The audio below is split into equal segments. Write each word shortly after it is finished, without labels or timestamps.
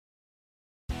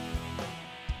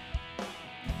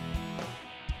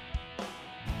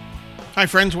Hi,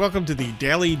 friends. Welcome to the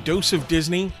Daily Dose of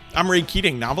Disney. I'm Ray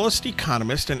Keating, novelist,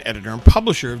 economist, and editor and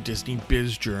publisher of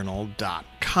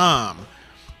DisneyBizJournal.com.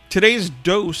 Today's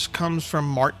dose comes from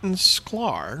Martin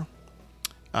Sklar,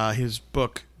 his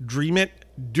book, Dream It,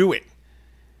 Do It.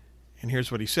 And here's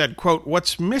what he said, quote,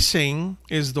 "What's missing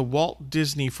is the Walt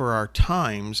Disney for our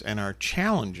times and our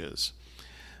challenges.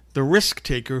 The risk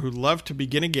taker who loved to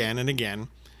begin again and again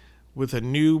with a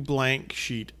new blank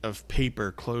sheet of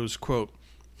paper," close quote.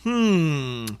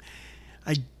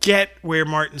 I get where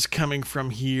Martin's coming from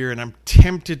here, and I'm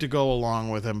tempted to go along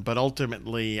with him, but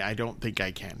ultimately I don't think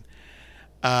I can.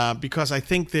 Because I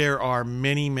think there are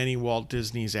many, many Walt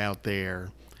Disneys out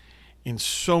there in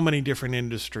so many different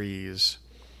industries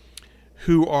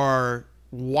who are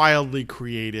wildly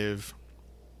creative,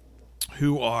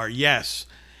 who are,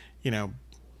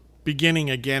 beginning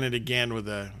again and again with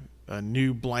a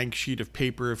new blank sheet of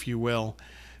paper, if you will.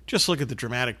 Just look at the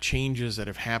dramatic changes that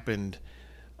have happened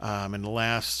in the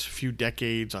last few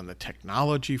decades on the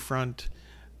technology front,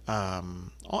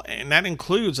 and that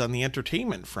includes on the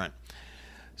entertainment front.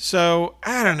 So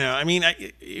I don't know. I mean,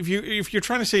 if you're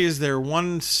trying to say, is there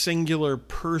one singular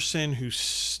person who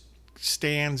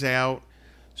stands out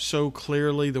so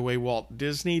clearly the way Walt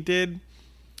Disney did?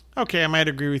 Okay, I might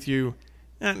agree with you.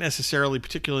 Not necessarily,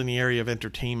 particularly in the area of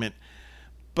entertainment.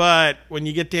 But when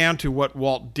you get down to what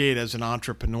Walt did as an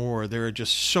entrepreneur, there are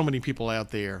just so many people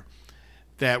out there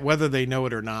that whether they know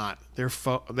it or not, they're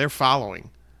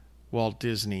following Walt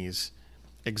Disney's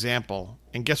example.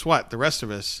 And guess what? The rest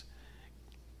of us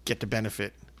get to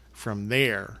benefit from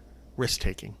their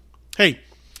risk-taking. Hey,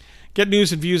 get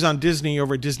news and views on Disney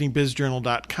over at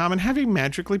DisneyBizJournal.com and have a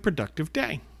magically productive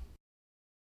day.